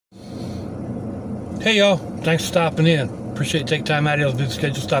Hey y'all, thanks for stopping in. Appreciate you taking time out of your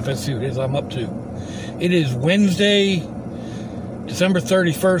schedule, stop and see what it is I'm up to. It is Wednesday, December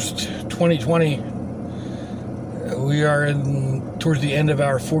 31st, 2020. We are towards the end of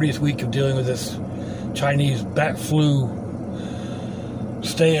our 40th week of dealing with this Chinese bat flu.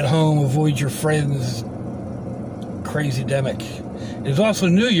 Stay at home, avoid your friends, crazy demic. It is also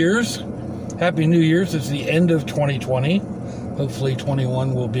New Year's. Happy New Year's. It's the end of 2020. Hopefully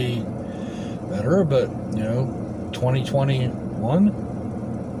 21 will be better, but 2021,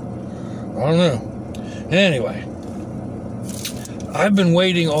 I don't know. Anyway, I've been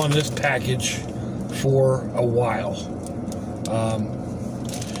waiting on this package for a while.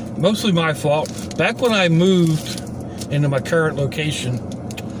 Mostly my fault. Back when I moved into my current location,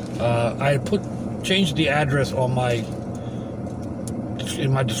 I had changed the address on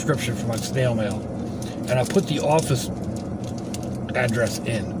in my description for my snail mail, and I put the office address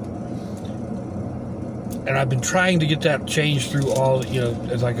in. And I've been trying to get that changed through all,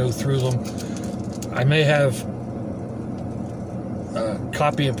 as I go through them. I may have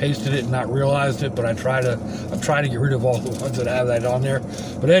copy and pasted it and not realized it, but I'm trying to get rid of all the ones that have that on there.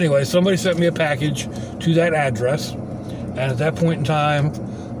 But anyway, somebody sent me a package to that address, and at that point in time,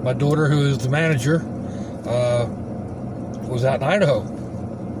 my daughter, who is the manager, was out in Idaho.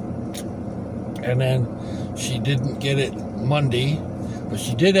 And then she didn't get it Monday, but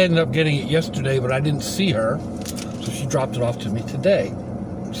she did end up getting it yesterday, but I didn't see her, so she dropped it off to me today.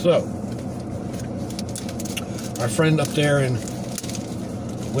 So, our friend up there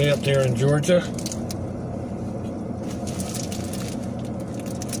way up there in Georgia,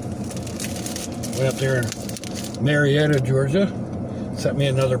 way up there in Marietta, Georgia, sent me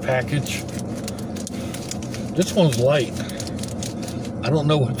another package. This one's light. I don't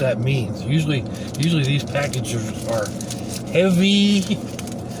know what that means. Usually these packages are heavy,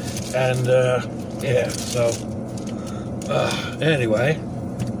 and yeah, so anyway,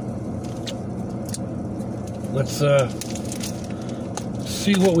 let's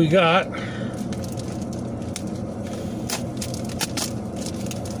see what we got.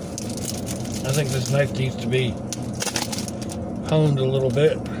 I think this knife needs to be honed a little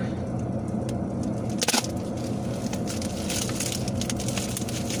bit.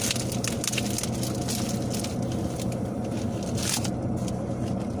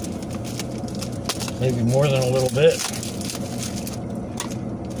 Maybe more than a little bit.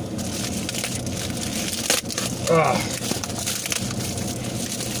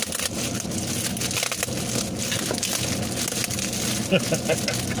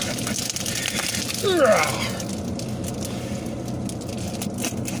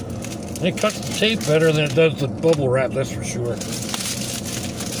 It cuts the tape better than it does the bubble wrap, that's for sure.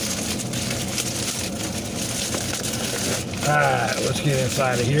 Alright, let's get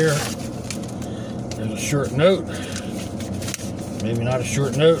inside of here. There's a short note. Maybe not a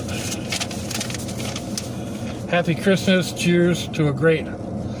short note. Happy Christmas. Cheers to a great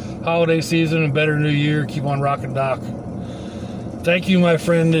holiday season and better new year. Keep on rocking, Doc. Thank you, my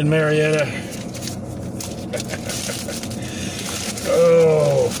friend in Marietta.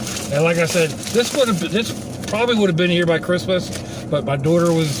 Oh, and like I said, this probably would have been here by Christmas, but my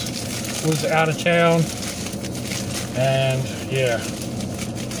daughter was out of town, and yeah.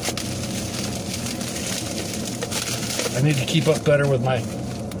 I need to keep up better with my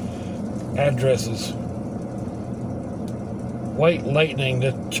addresses. White Lightning,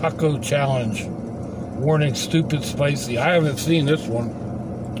 the Choco Challenge. Warning, stupid spicy. I haven't seen this one.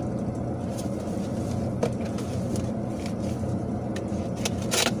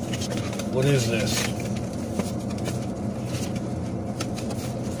 What is this?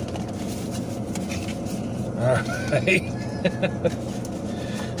 Alright.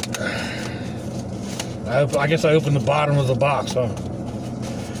 I guess I opened the bottom of the box, huh?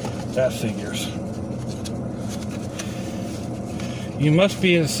 That figures. You must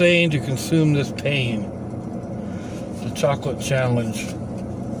be insane to consume this pain. The Chocolate Challenge.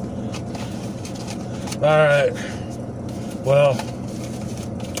 Alright. Well,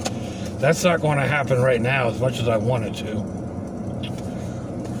 that's not going to happen right now as much as I want it to.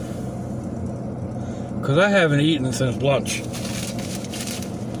 Because I haven't eaten since lunch.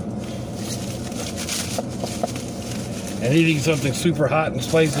 And eating something super hot and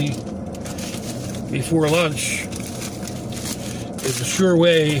spicy before lunch is a sure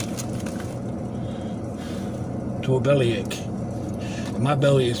way to a bellyache. And my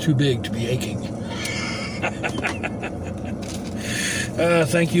belly is too big to be aching.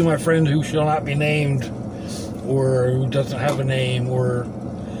 Thank you, my friend who shall not be named, or who doesn't have a name, or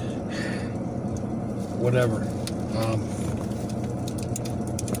whatever.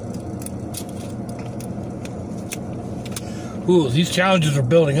 Ooh, these challenges are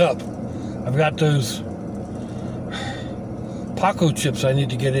building up. I've got those Paco chips I need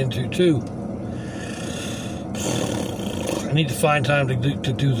to get into too. I need to find time to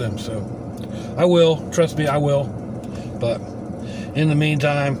do them, so I will. Trust me, I will. But in the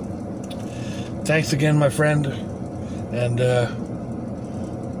meantime, thanks again, my friend, and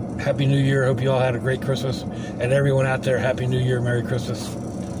Happy New Year. Hope you all had a great Christmas, and everyone out there, Happy New Year, Merry Christmas.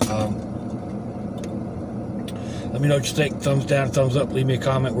 Let me know what you think. Thumbs down, thumbs up. Leave me a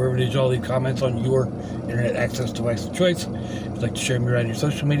comment wherever it is y'all leave comments on your internet access device of choice. If you'd like to share me around your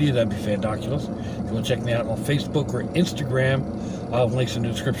social media, that'd be fandoculous. If you want to check me out on Facebook or Instagram, I'll have links in the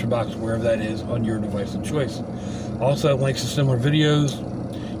description box wherever that is on your device of choice. Also have links to similar videos.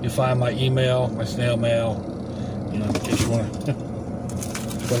 You'll find my email, my snail mail, you know, in case you want to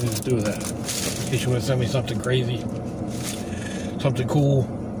what to do with that. In case you want to send me something crazy, something cool.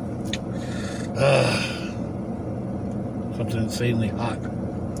 Something insanely hot.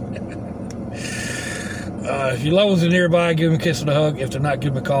 If your loved ones are nearby, give them a kiss and a hug. If they're not,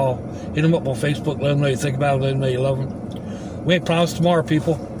 give them a call. Hit them up on Facebook. Let them know you think about them. Let them know you love them. We ain't promised tomorrow,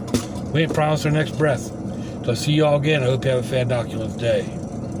 people. We ain't promised our next breath. So I'll see y'all again. I hope you have a fandoculous day.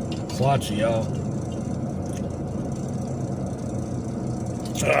 Slaunch, y'all.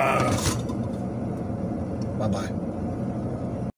 Bye-bye.